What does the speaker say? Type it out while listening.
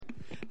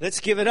Let's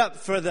give it up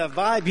for the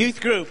Vibe Youth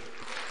Group.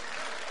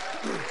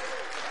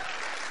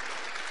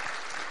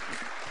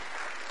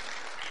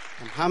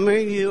 How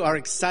many of you are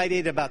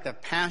excited about the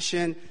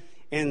passion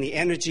and the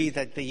energy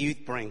that the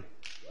youth bring?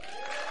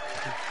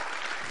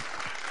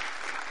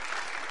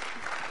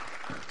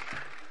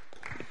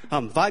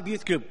 Vibe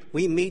Youth Group,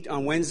 we meet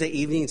on Wednesday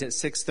evenings at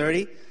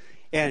 6:30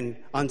 and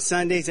on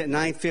Sundays at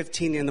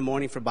 9:15 in the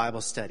morning for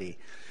Bible study.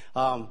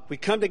 We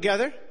come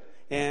together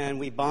and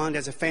we bond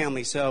as a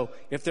family. So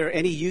if there are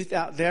any youth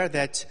out there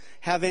that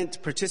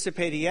haven't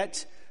participated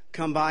yet,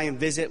 come by and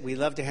visit. We'd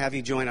love to have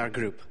you join our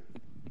group.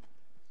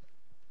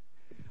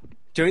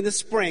 During the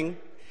spring,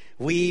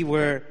 we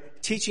were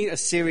teaching a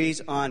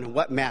series on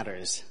what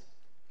matters.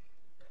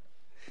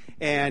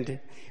 And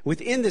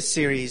within the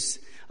series,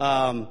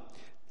 the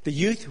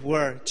youth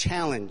were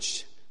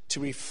challenged to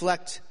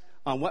reflect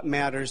on what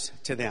matters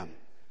to them,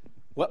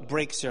 what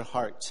breaks their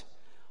heart,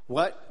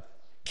 what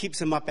keeps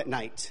them up at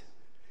night.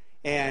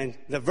 And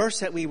the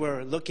verse that we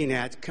were looking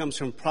at comes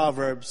from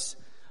Proverbs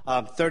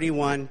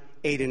 31,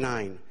 8 and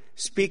 9.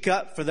 Speak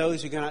up for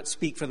those who cannot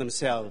speak for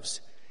themselves.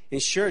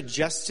 Ensure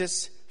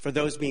justice for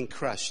those being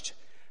crushed.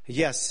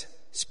 Yes,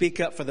 speak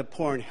up for the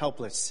poor and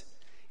helpless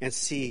and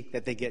see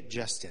that they get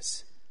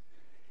justice.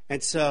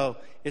 And so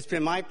it's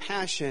been my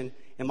passion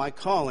and my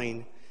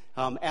calling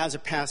as a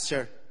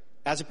pastor,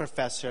 as a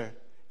professor,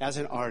 as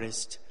an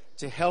artist,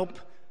 to help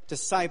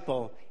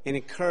disciple and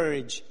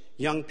encourage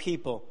young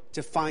people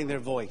to find their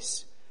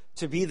voice,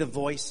 to be the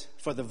voice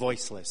for the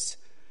voiceless.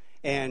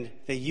 And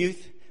the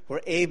youth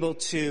were able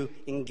to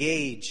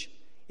engage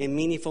in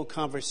meaningful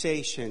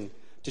conversation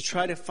to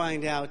try to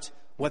find out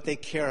what they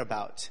care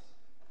about.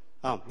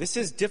 This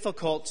is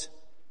difficult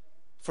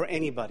for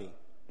anybody,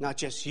 not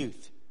just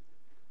youth.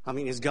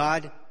 Is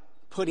God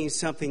putting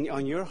something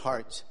on your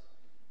heart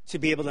to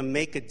be able to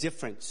make a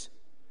difference,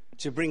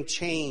 to bring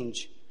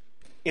change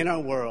in our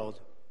world,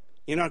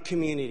 in our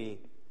community,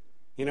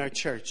 in our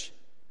church,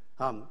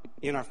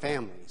 in our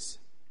families?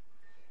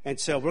 And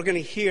so we're going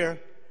to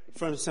hear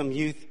from some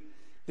youth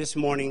this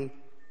morning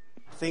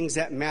things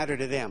that matter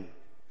to them,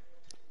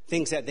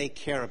 things that they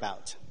care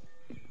about.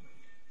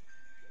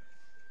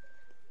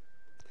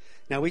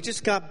 Now, we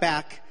just got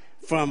back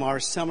from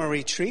our summer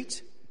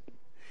retreat,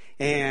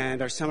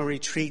 and our summer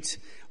retreat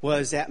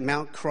was at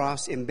Mount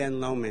Cross in Ben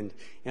Lomond,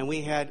 and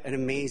we had an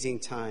amazing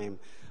time.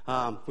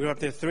 We were up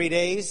there 3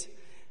 days.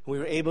 We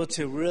were able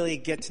to really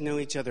get to know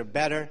each other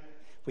better.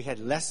 We had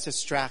less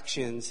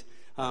distractions.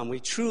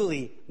 We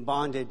truly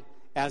bonded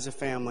as a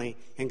family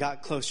and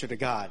got closer to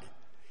God.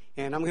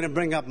 And I'm going to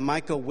bring up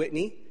Michael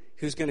Whitney,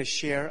 who's going to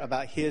share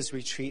about his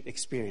retreat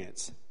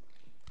experience.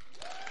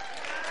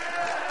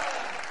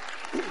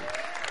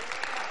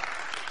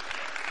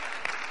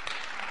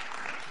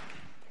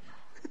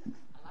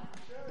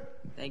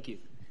 Thank you.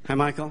 Hi,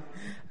 Michael.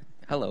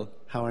 Hello.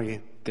 How are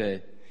you?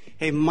 Good.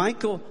 Hey,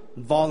 Michael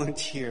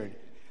volunteered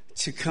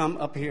to come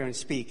up here and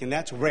speak, and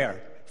that's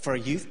rare for a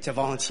youth to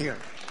volunteer.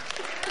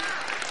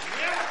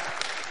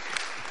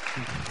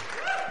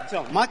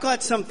 So, Michael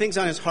had some things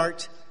on his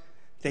heart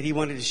that he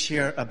wanted to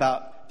share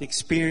about the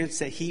experience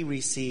that he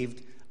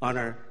received on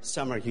our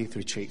summer youth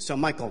retreat. So,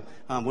 Michael,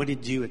 what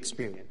did you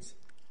experience?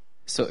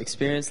 So,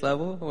 experience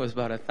level was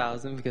about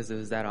 1,000 because it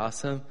was that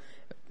awesome.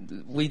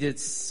 We did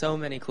so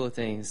many cool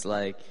things,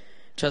 like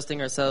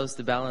trusting ourselves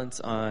to balance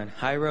on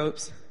high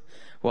ropes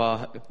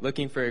while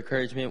looking for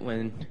encouragement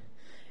when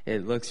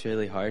it looks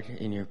really hard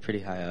and you're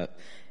pretty high up.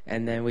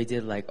 And then we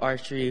did like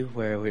archery,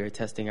 where we were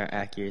testing our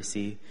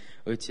accuracy,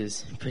 which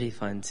is pretty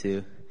fun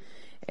too.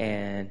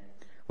 And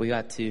we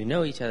got to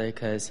know each other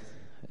because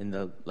in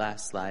the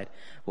last slide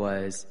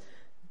was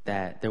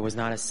that there was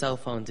not a cell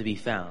phone to be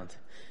found.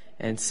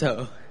 And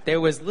so there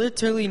was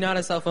literally not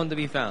a cell phone to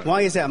be found.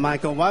 Why is that,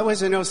 Michael? Why was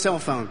there no cell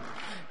phone?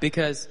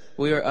 Because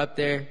we were up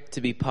there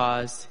to be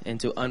paused and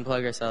to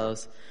unplug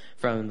ourselves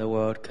from the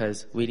world,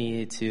 because we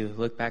needed to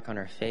look back on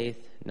our faith,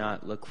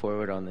 not look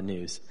forward on the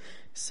news.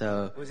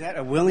 So was that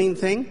a willing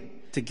thing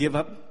to give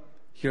up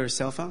your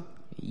cell phone?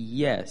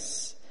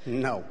 Yes.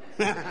 No.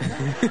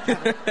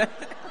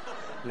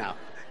 No.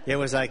 It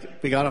was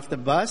like, we got off the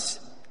bus.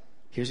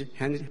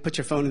 Put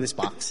your phone in this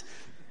box.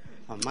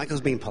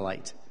 Michael's being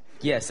polite.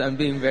 Yes, I'm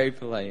being very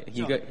polite.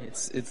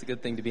 It's a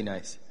good thing to be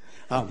nice.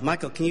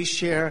 Michael, can you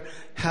share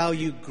how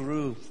you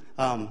grew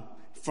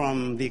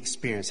from the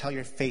experience, how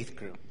your faith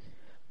grew?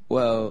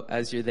 Well,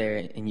 as you're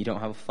there and you don't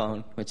have a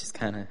phone, which is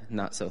kind of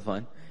not so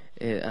fun,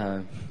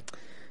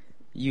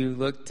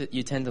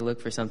 you tend to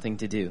look for something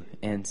to do.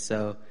 And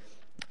so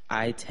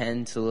I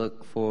tend to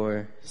look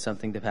for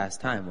something to pass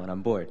time when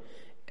I'm bored.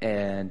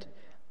 And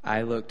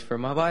I looked for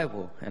my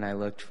Bible, and I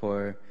looked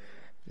for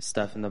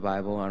stuff in the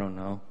Bible, I don't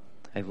know.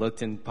 I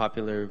looked in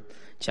popular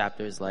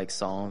chapters like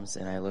Psalms,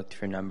 and I looked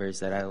for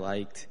numbers that I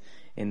liked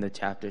in the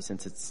chapter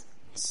since it's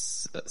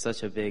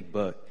such a big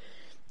book.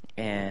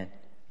 And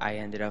I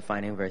ended up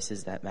finding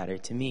verses that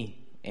mattered to me,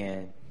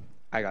 and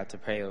I got to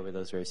pray over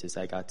those verses.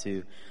 I got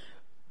to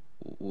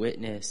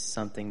witness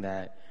something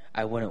that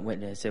I wouldn't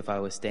witness if I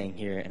was staying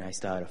here and I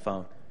still had a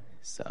phone.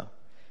 So.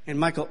 And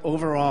Michael,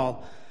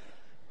 overall,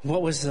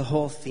 What was the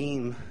whole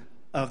theme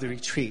of the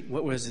retreat?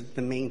 What was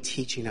the main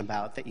teaching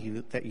about that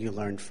you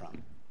learned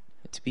from?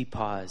 To be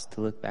paused,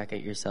 to look back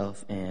at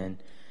yourself and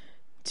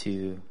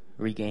to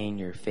regain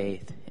your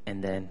faith.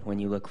 And then when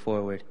you look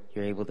forward,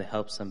 you're able to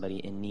help somebody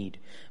in need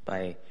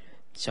by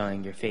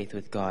showing your faith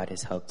with God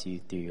has helped you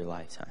through your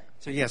lifetime.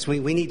 So yes, we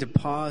need to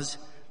pause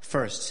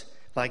first.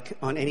 Like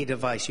on any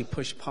device, you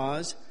push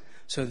pause.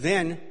 So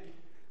then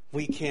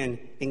we can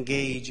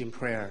engage in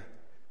prayer.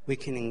 We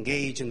can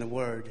engage in the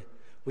Word.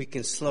 We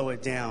can slow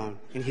it down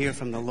and hear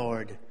from the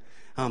Lord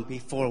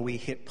before we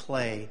hit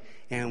play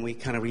and we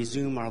kind of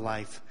resume our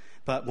life.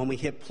 But when we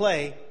hit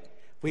play,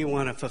 we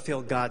want to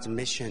fulfill God's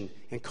mission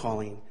and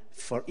calling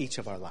for each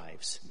of our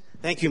lives.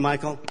 Thank you,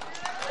 Michael.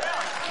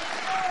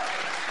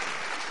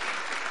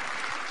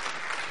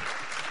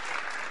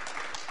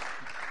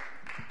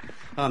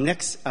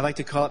 Next, I'd like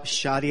to call up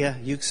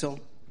Shadia Yüksel.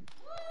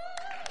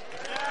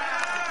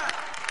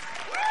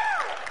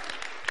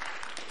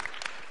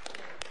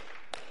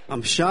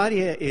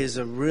 Shadia is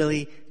a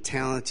really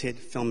talented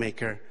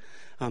filmmaker.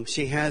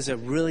 She has a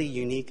really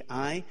unique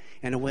eye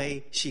and a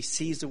way she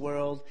sees the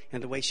world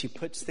and the way she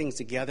puts things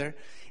together.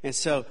 And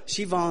so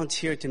she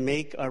volunteered to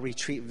make our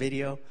retreat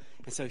video.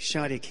 And so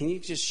Shadia, can you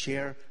just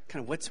share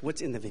kind of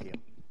what's in the video?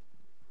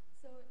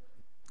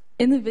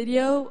 In the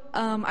video,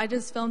 I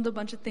just filmed a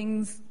bunch of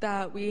things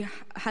that we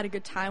had a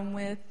good time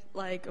with,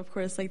 like, of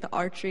course, like the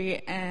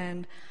archery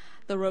and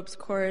the ropes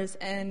course,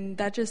 and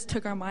that just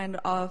took our mind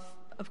off,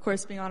 of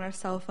course, being on our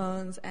cell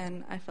phones,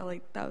 and I felt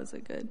like that was a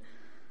good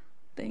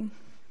thing.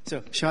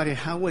 So, Shadia,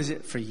 how was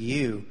it for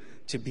you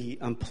to be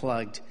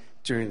unplugged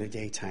during the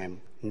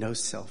daytime, no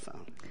cell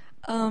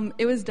phone?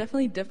 It was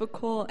definitely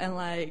difficult, and,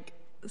 like,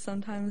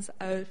 sometimes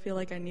I would feel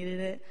like I needed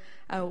it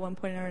at one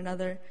point or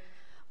another.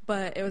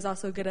 But it was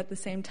also good at the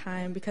same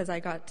time because I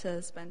got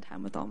to spend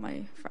time with all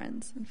my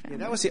friends and family.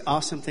 Yeah, that was the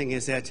awesome thing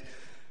is that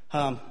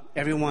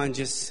everyone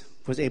just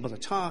was able to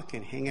talk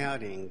and hang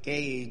out and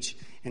engage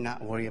and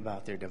not worry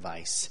about their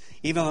device.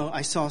 Even though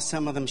I saw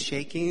some of them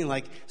shaking,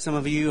 like some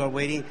of you are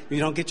waiting, you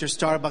don't get your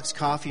Starbucks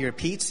coffee or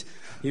Pete's,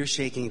 you're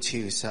shaking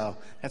too. So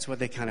that's what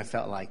they kind of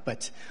felt like.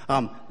 But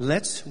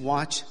let's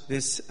watch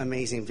this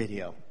amazing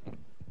video.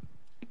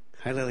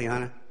 Hi,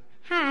 Liliana.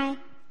 Hi.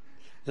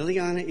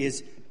 Liliana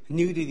is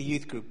new to the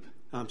youth group.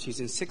 She's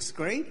in 6th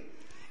grade,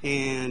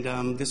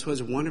 and this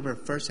was one of her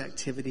first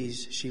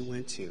activities she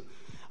went to.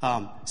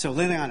 So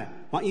Liliana,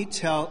 why don't you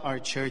tell our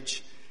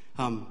church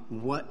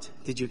what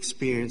did you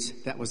experience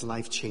that was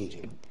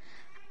life-changing?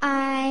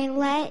 I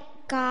let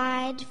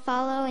God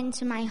follow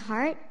into my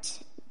heart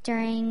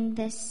during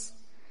this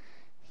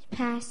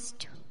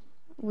past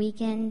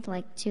weekend,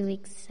 like 2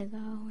 weeks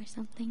ago or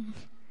something.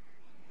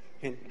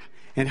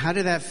 And how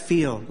did that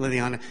feel,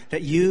 Liliana,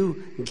 that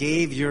you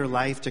gave your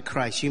life to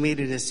Christ? You made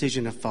a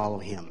decision to follow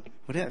Him.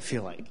 What did that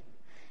feel like?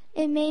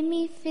 It made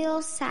me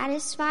feel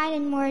satisfied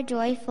and more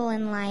joyful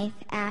in life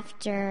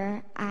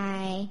after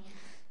I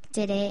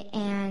did it,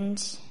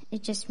 and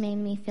it just made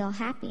me feel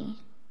happy.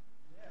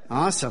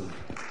 Awesome.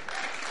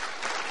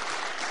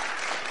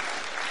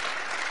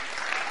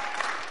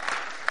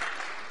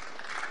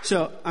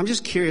 So I'm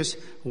just curious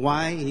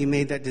why you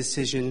made that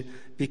decision,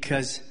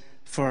 because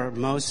for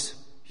most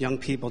young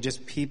people,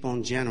 just people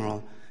in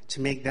general,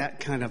 to make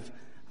that kind of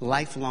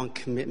lifelong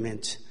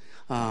commitment,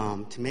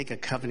 to make a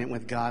covenant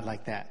with God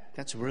like that,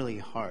 that's really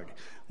hard.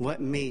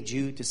 What made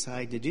you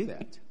decide to do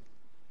that?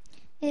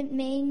 It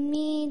made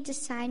me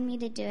decide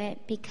to do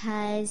it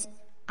because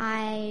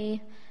I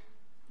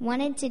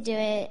wanted to do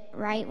it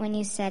right when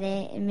you said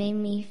it. It made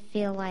me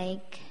feel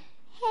like,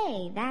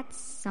 hey, that's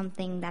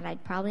something that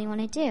I'd probably want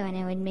to do, and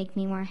it would make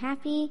me more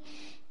happy,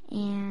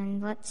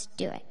 and let's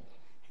do it.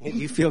 And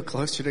you feel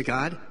closer to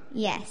God?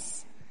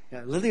 Yes.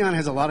 Yeah, Liliana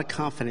has a lot of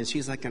confidence.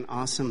 She's like an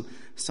awesome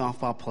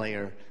softball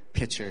player,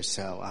 pitcher.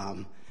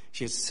 So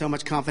she has so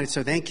much confidence.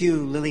 So thank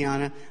you,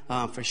 Liliana,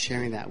 for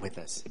sharing that with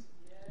us.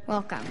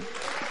 Welcome.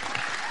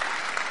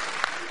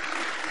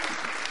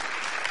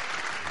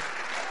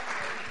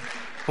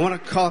 I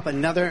want to call up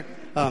another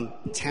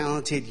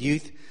talented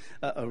youth,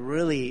 a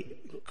really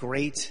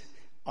great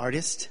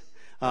artist.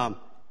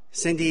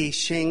 Cindy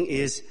Shing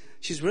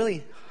she's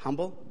really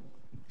humble.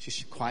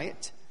 She's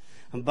quiet.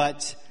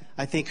 But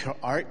I think her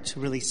art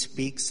really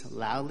speaks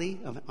loudly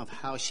of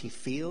how she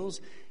feels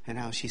and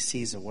how she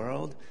sees the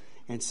world.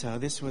 And so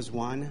this was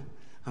one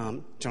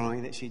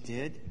drawing that she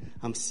did.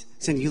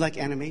 Cindy, you like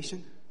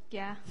animation?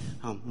 Yeah.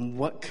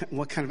 What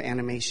kind of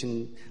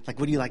animation, like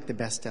what do you like the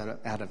best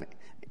out of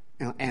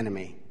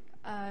anime?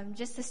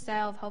 Just the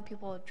style of how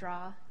people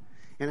draw.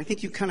 And I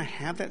think you kind of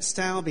have that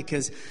style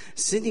because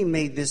Cindy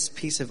made this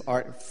piece of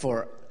art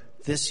for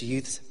this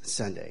Youth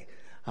Sunday.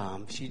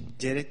 She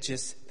did it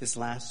just this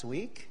last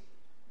week.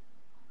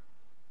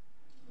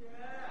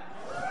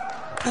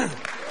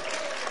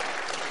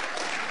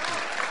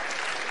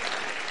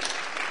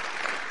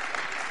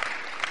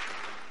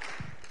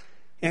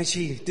 And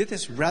she did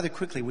this rather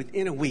quickly.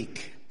 Within a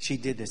week, she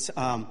did this.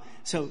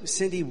 So,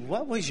 Cindy,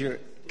 what was your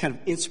kind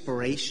of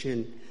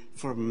inspiration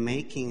for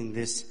making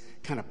this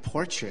kind of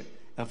portrait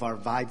of our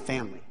Vibe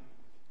family?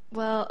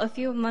 Well, a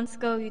few months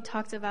ago, you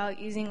talked about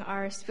using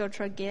our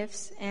spiritual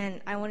gifts, and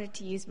I wanted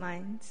to use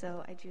mine,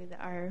 so I drew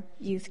our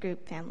youth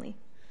group family.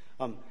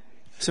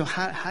 So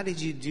how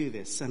did you do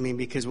this? I mean,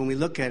 because when we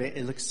look at it,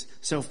 it looks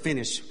so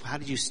finished. How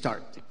did you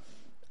start?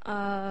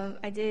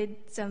 I did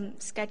some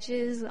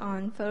sketches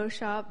on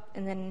Photoshop,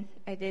 and then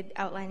I did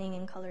outlining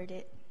and colored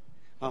it.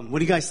 What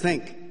do you guys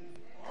think?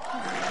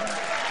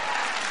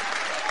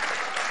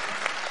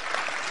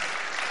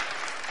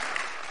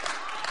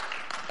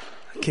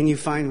 Can you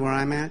find where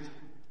I'm at?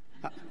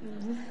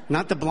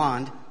 Not the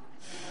blonde.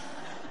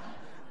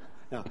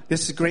 No,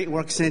 this is great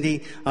work,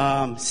 Cindy.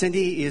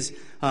 Cindy is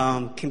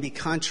can be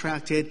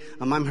contracted.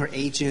 I'm her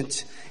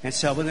agent, and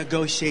so we'll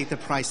negotiate the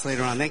price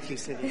later on. Thank you,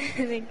 Cindy.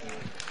 Thank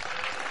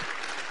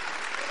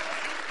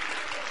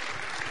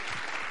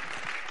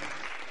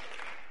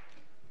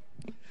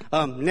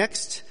you.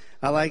 Next,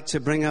 I like to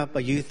bring up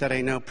a youth that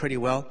I know pretty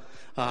well.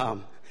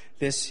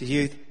 This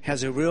youth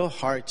has a real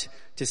heart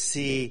to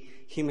see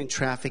human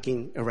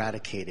trafficking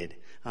eradicated.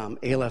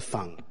 Ayla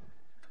Fung.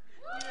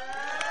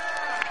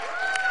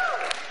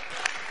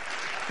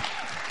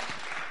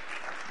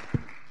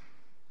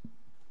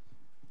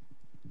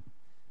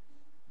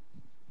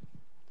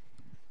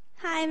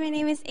 Hi, my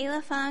name is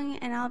Ayla Fung,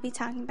 and I'll be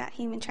talking about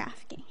human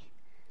trafficking.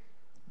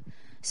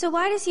 So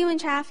why does human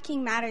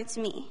trafficking matter to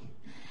me?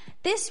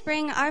 This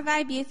spring, our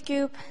Vibe Youth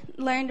Group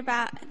learned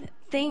about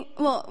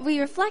we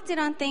reflected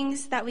on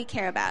things that we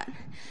care about.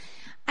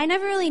 I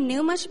never really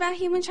knew much about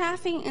human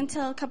trafficking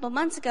until a couple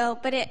months ago,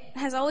 but it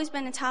has always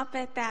been a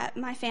topic that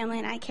my family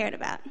and I cared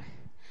about.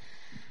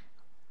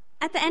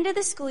 At the end of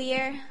the school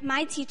year,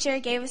 my teacher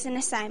gave us an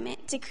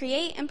assignment to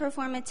create and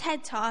perform a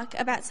TED Talk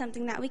about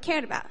something that we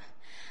cared about.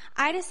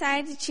 I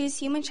decided to choose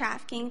human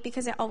trafficking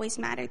because it always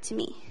mattered to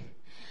me.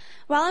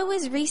 While I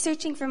was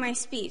researching for my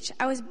speech,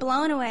 I was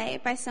blown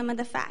away by some of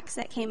the facts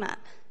that came up.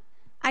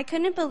 I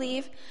couldn't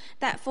believe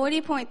that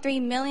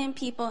 40.3 million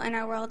people in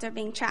our world are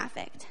being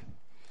trafficked.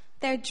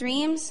 Their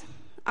dreams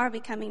are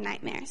becoming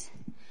nightmares.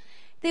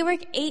 They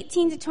work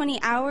 18 to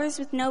 20 hours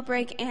with no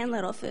break and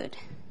little food.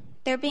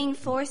 They're being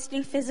forced to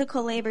do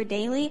physical labor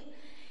daily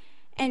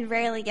and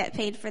rarely get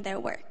paid for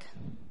their work.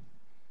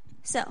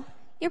 So,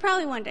 you're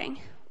probably wondering,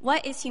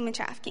 what is human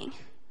trafficking?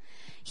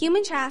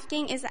 Human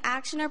trafficking is the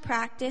action or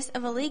practice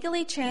of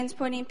illegally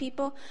transporting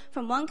people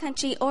from one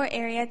country or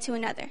area to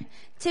another,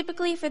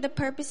 typically for the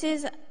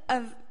purposes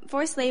of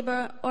forced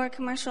labor or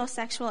commercial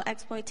sexual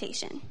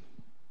exploitation.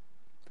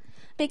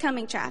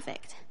 Becoming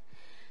trafficked.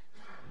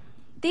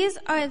 This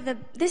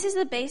is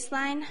the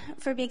baseline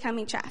for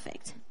becoming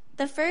trafficked.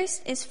 The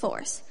first is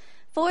force.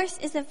 Force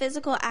is a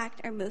physical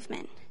act or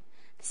movement.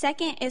 The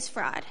second is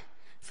fraud.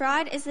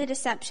 Fraud is the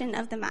deception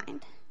of the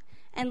mind.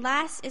 And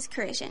last is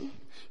coercion.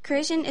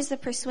 Coercion is the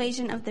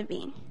persuasion of the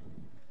being.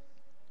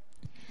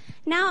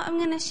 Now I'm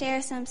going to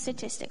share some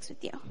statistics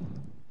with you.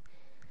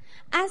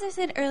 As I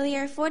said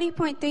earlier,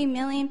 40.3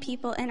 million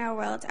people in our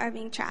world are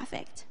being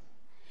trafficked.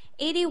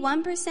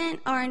 81%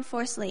 are in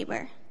forced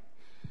labor.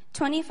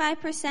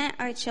 25%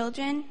 are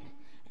children,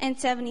 and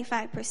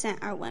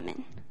 75% are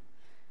women.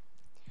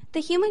 The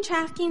human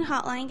trafficking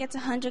hotline gets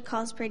 100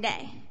 calls per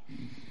day.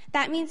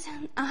 That means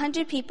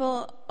 100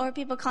 people, or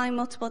people calling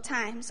multiple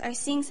times, are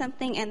seeing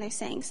something and they're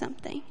saying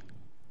something.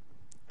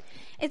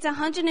 It's a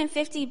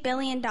 $150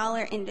 billion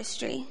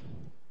industry.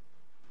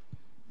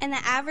 And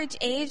the average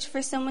age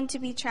for someone to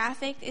be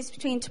trafficked is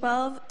between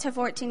 12 to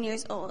 14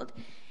 years old.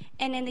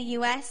 And in the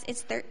U.S.,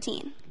 it's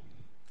 13.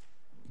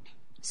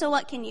 So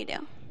what can you do?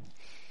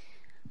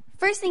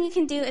 First thing you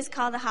can do is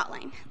call the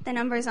hotline. The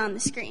number is on the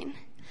screen.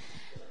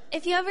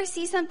 If you ever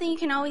see something, you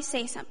can always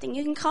say something.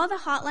 You can call the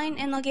hotline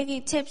and they'll give you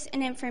tips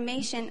and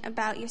information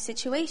about your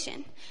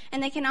situation.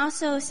 And they can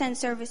also send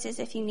services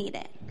if you need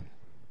it.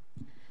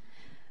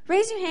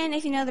 Raise your hand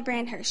if you know the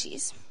brand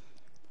Hershey's.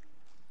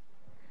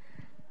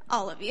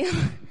 All of you.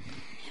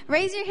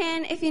 Raise your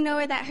hand if you know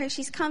where that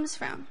Hershey's comes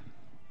from.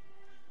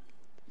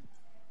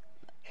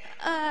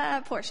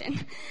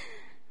 Portion.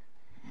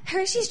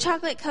 Hershey's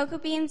chocolate cocoa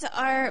beans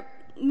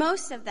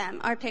most of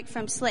them are picked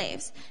from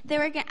slaves. They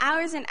work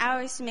hours and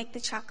hours to make the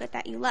chocolate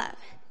that you love.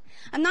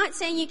 I'm not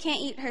saying you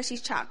can't eat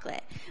Hershey's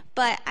chocolate,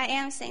 but I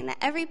am saying that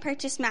every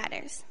purchase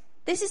matters.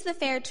 This is the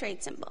fair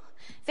trade symbol.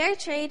 Fair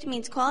trade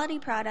means quality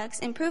products,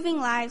 improving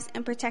lives,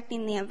 and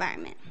protecting the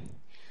environment.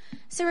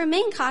 So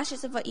remain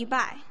cautious of what you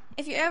buy.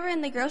 If you're ever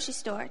in the grocery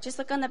store, just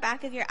look on the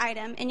back of your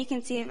item and you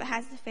can see if it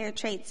has the fair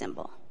trade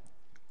symbol.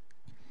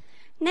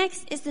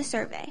 Next is the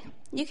survey.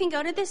 You can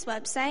go to this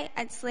website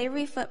at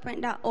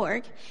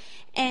slaveryfootprint.org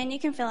and you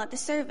can fill out the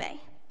survey.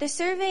 The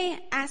survey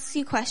asks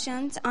you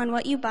questions on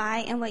what you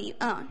buy and what you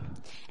own,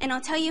 and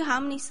I'll tell you how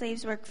many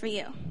slaves work for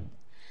you.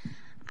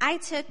 I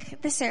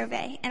took the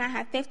survey and I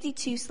have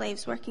 52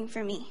 slaves working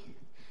for me.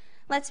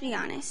 Let's be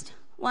honest,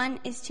 one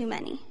is too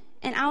many,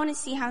 and I want to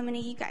see how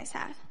many you guys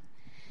have.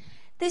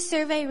 This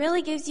survey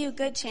really gives you a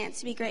good chance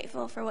to be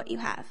grateful for what you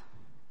have.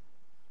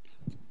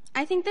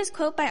 I think this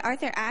quote by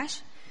Arthur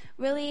Ashe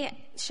really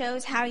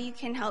shows how you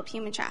can help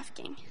human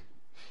trafficking.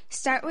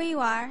 Start where you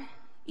are,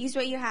 use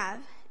what you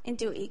have, and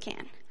do what you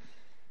can.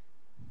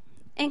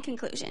 In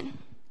conclusion,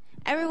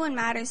 everyone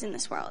matters in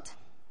this world.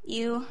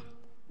 You,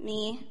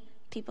 me,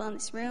 people in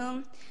this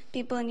room,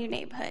 people in your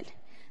neighborhood,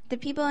 the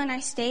people in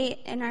our state,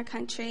 in our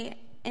country,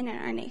 and in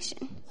our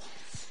nation.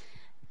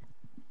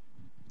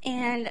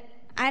 And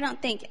I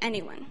don't think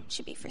anyone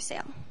should be for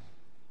sale.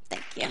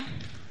 Thank you.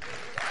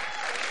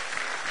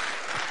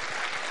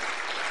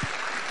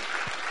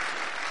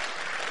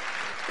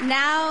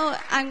 Now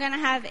I'm going to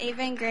have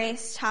Ava and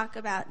Grace talk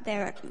about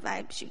their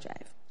Vibe Shoe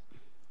Drive.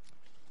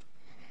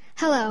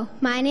 Hello,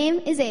 my name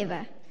is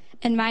Ava.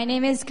 And my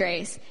name is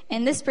Grace.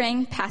 In the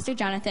spring, Pastor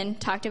Jonathan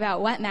talked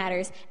about what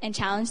matters and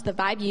challenged the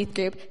Vibe Youth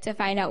Group to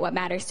find out what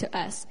matters to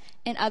us.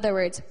 In other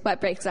words, what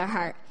breaks our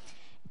heart.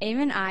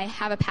 Ava and I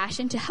have a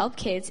passion to help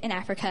kids in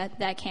Africa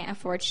that can't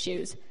afford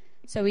shoes.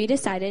 So we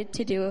decided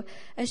to do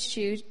a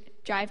shoe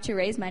drive to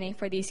raise money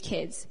for these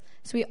kids.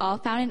 So we all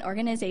found an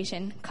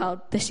organization called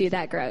The Shoe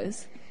That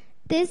Grows.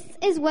 This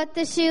is what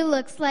the shoe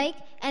looks like,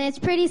 and it's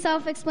pretty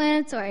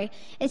self-explanatory.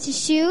 It's a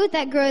shoe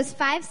that grows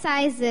 5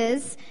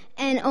 sizes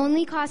and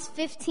only costs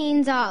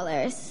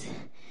 $15.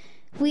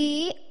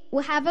 We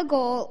will have a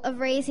goal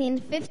of raising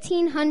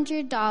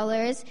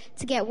 $1,500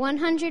 to get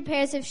 100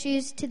 pairs of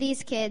shoes to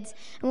these kids,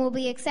 and we'll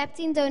be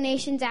accepting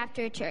donations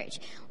after church.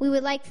 We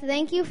would like to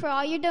thank you for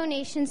all your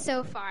donations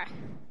so far.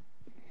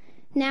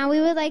 Now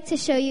we would like to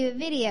show you a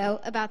video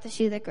about the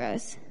shoe that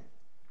grows.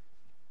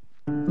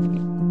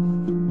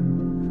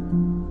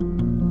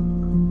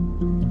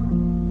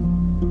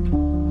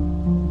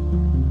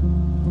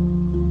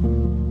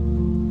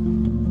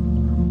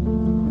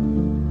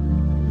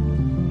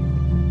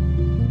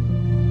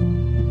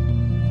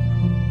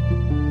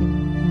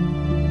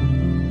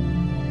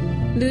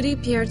 Ludi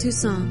Pierre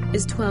Toussaint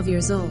is 12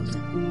 years old.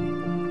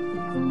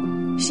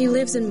 She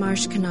lives in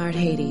Marche Canard,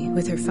 Haiti,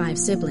 with her 5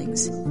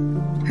 siblings.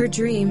 Her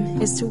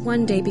dream is to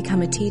one day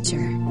become a teacher.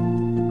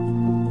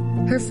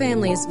 Her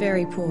family is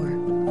very poor,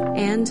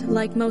 and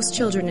like most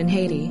children in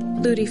Haiti,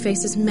 Ludi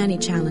faces many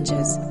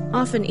challenges,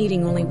 often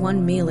eating only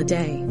 1 meal a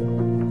day.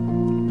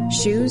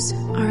 Shoes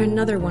are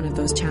another one of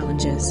those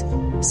challenges.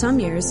 Some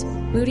years,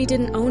 Ludi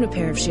didn't own a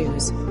pair of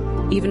shoes.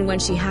 Even when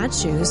she had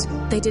shoes,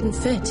 they didn't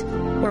fit,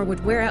 or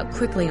would wear out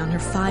quickly on her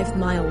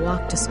 5-mile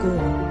walk to school.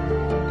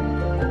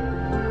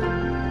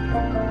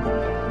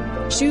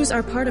 Shoes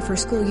are part of her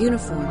school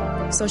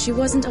uniform, so she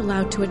wasn't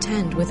allowed to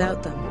attend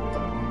without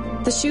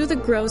them. The Shoe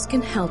That Grows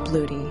can help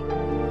Ludi.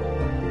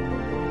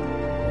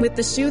 With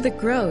the Shoe That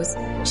Grows,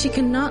 she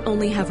can not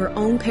only have her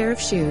own pair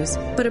of shoes,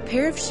 but a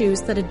pair of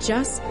shoes that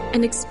adjusts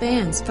and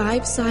expands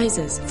 5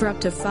 sizes for up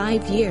to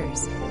 5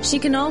 years. She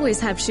can always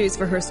have shoes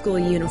for her school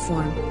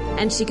uniform,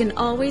 and she can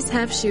always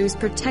have shoes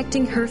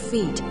protecting her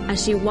feet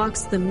as she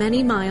walks the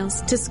many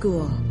miles to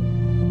school.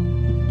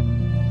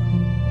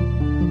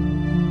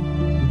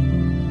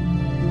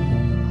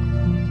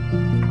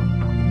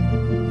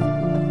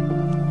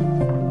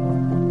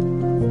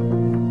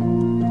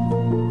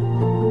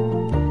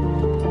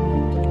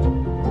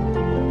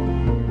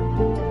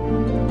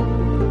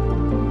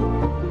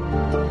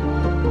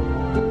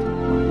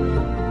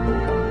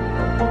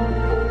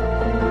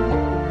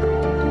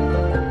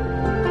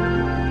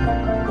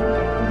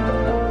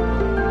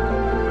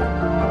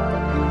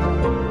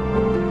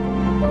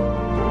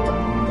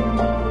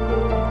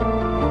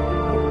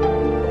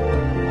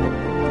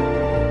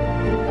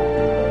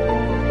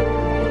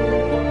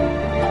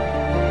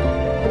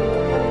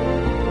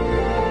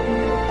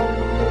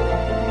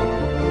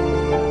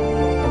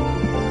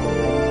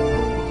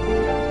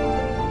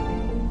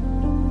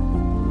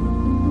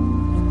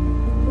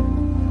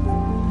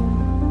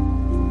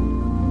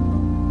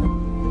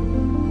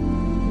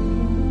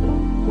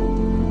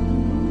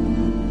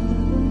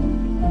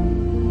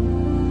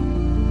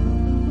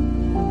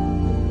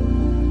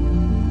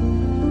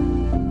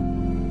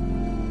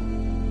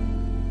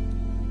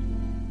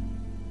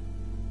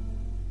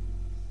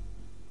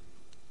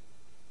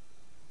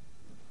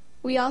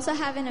 We also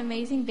have an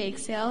amazing bake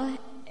sale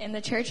in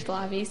the church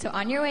lobby, so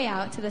on your way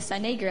out to the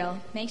Sunday Grill,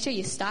 make sure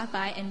you stop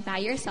by and buy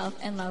yourself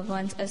and loved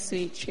ones a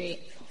sweet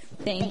treat.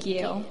 Thank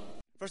you.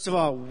 First of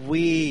all,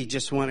 we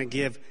just want to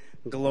give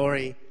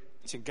glory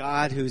to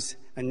God who's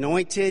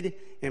anointed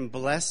and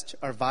blessed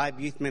our Vibe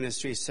Youth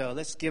Ministry. So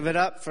let's give it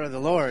up for the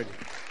Lord.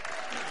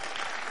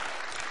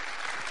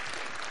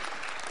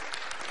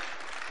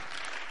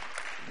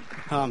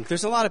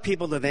 There's a lot of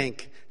people to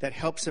thank that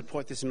help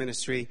support this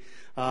ministry.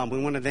 We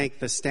want to thank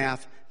the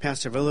staff,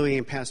 Pastor Louie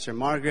and Pastor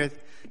Margaret,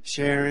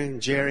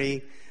 Sharon,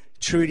 Jerry,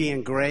 Trudy,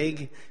 and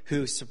Greg,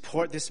 who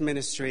support this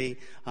ministry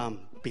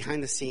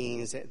behind the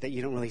scenes that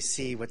you don't really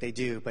see what they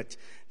do, but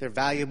they're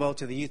valuable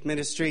to the youth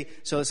ministry.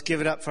 So let's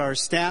give it up for our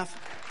staff.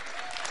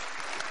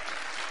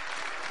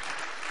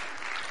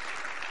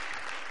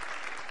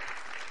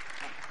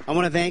 I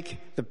want to thank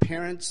the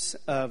parents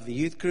of the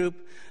youth group,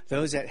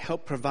 those that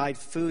help provide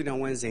food on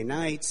Wednesday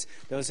nights,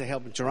 those that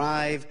help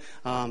drive,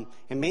 and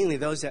mainly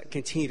those that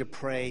continue to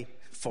pray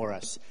for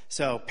us.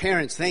 So,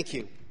 parents, thank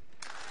you.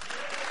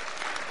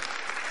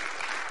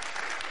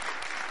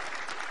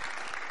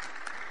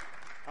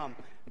 I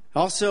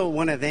also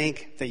want to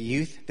thank the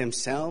youth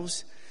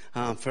themselves.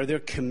 for their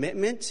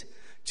commitment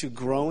to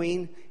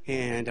growing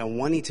and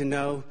wanting to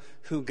know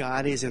who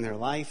God is in their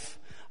life.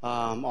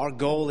 Our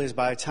goal is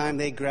by the time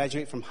they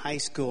graduate from high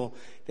school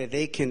that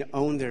they can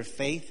own their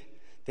faith,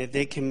 that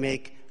they can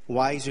make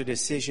wiser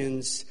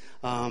decisions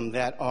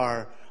that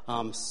are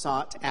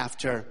sought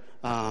after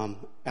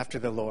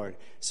the Lord.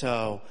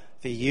 So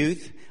the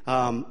youth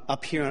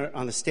up here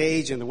on the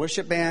stage and the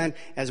worship band,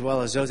 as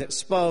well as those that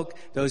spoke,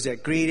 those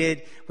that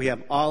greeted. We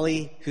have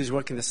Ollie, who's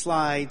working the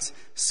slides,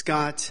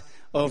 Scott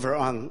over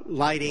on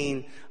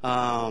lighting.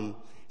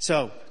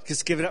 So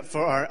just give it up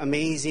for our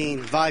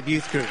amazing Vibe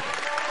Youth Group.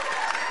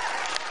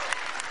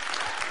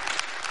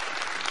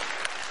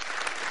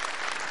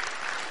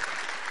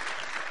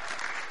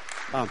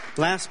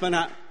 Last but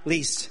not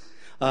least,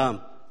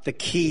 the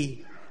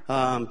key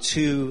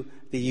to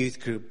the youth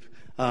group.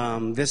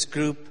 This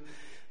group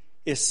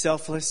is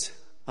selfless.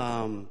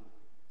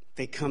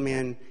 They come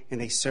in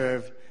and they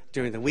serve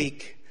during the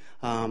week.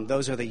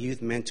 Those are the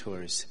youth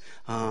mentors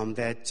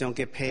that don't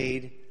get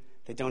paid.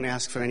 They don't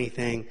ask for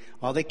anything.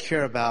 All they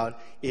care about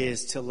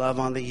is to love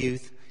on the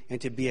youth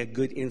and to be a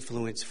good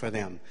influence for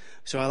them.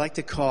 So I'd like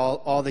to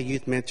call all the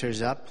youth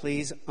mentors up,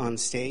 please, on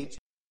stage.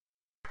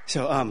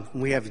 So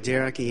we have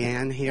Derek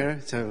Ian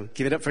here. So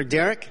give it up for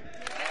Derek.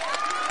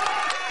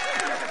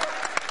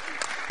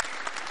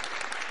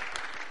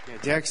 Yeah,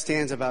 Derek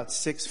stands about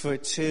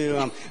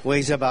 6'2",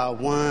 weighs about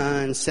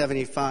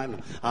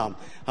 175.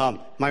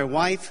 My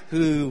wife,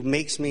 who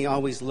makes me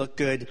always look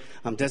good,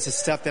 does the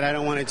stuff that I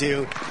don't want to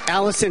do.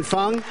 Allison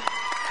Fung.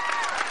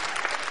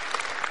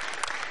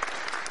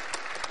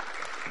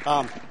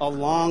 A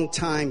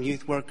long-time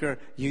youth worker,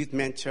 youth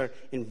mentor,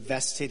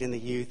 invested in the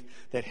youth,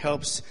 that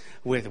helps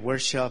with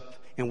worship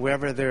and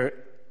wherever there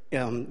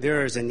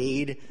is a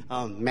need.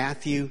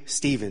 Matthew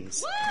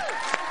Stevens.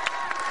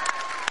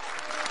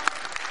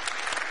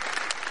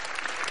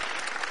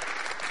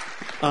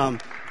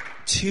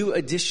 Two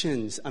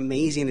additions,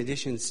 amazing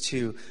additions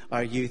to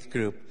our youth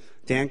group.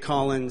 Dan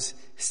Collins,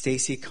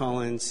 Stacy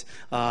Collins.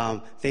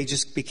 They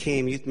just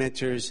became youth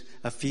mentors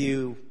a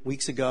few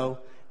weeks ago.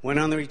 Went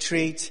on the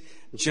retreat,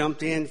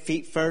 jumped in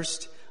feet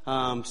first.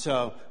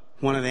 So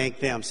want to thank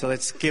them. So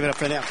let's give it up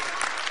for them.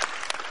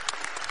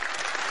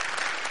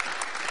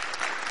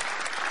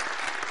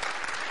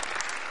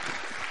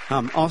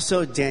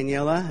 Also,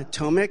 Daniela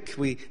Tomic,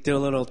 we did a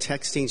little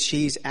texting.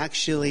 She's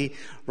actually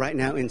right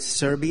now in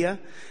Serbia.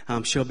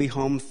 She'll be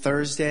home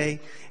Thursday.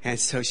 And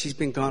so she's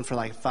been gone for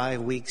like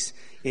 5 weeks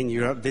in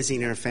Europe,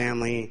 visiting her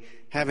family,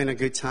 having a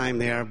good time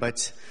there.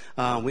 But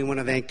we want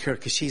to thank her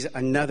because she's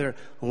another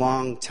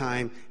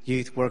long-time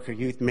youth worker,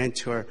 youth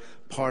mentor,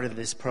 part of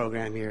this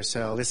program here.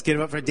 So let's give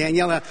it up for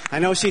Daniela. I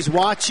know she's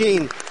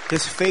watching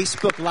this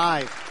Facebook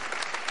Live.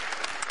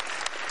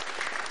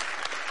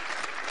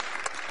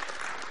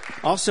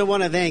 Also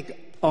want to thank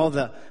all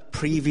the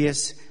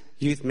previous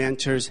youth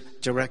mentors,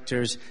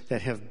 directors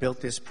that have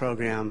built this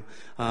program.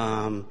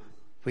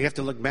 We have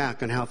to look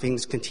back on how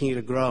things continue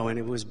to grow, and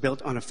it was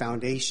built on a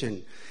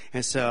foundation.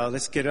 And so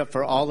let's get up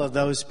for all of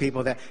those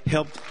people that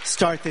helped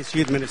start this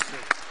youth ministry.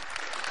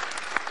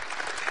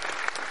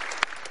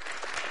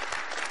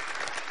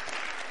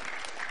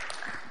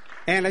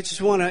 And I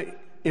just want to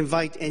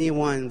invite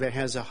anyone that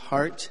has a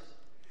heart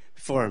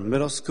for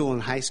middle school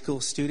and high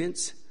school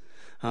students.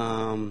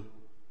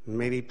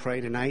 Maybe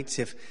pray tonight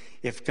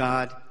if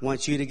God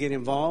wants you to get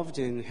involved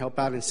and help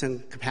out in some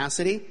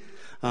capacity.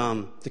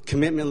 The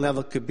commitment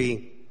level could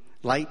be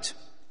light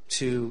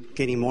to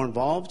getting more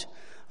involved.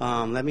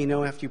 Let me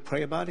know after you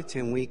pray about it,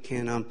 and we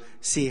can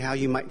see how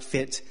you might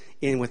fit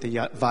in with the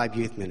Vibe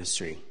Youth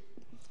Ministry.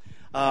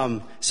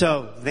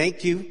 So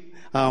thank you.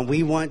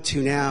 We want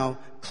to now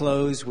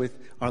close with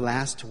our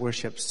last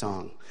worship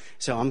song.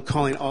 So I'm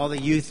calling all the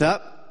youth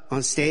up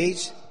on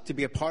stage to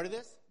be a part of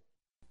this.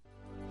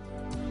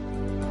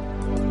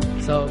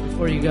 So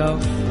before you go,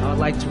 I would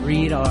like to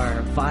read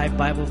our Vibe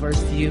Bible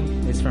verse to you.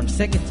 It's from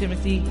 2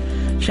 Timothy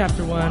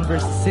chapter 1,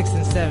 verses 6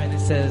 and 7. It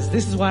says,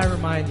 "This is why I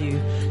remind you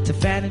to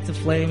fan into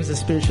flames the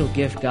spiritual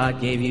gift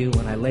God gave you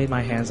when I laid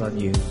my hands on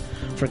you.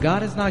 For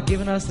God has not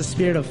given us the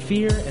spirit of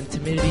fear and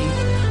timidity,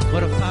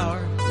 but of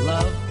power,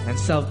 love, and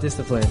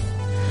self-discipline."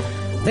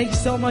 Thank you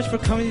so much for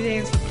coming today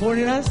and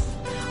supporting us.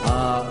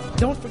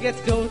 Don't forget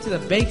to go to the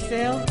bake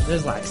sale.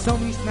 There's like so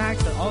many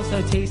snacks that are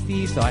also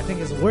tasty, so I think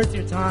it's worth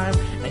your time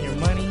and your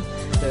money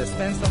to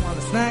spend some on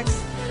the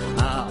snacks.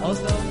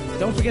 Also,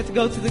 don't forget to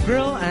go to the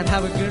grill and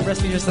have a good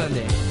rest of your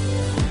Sunday.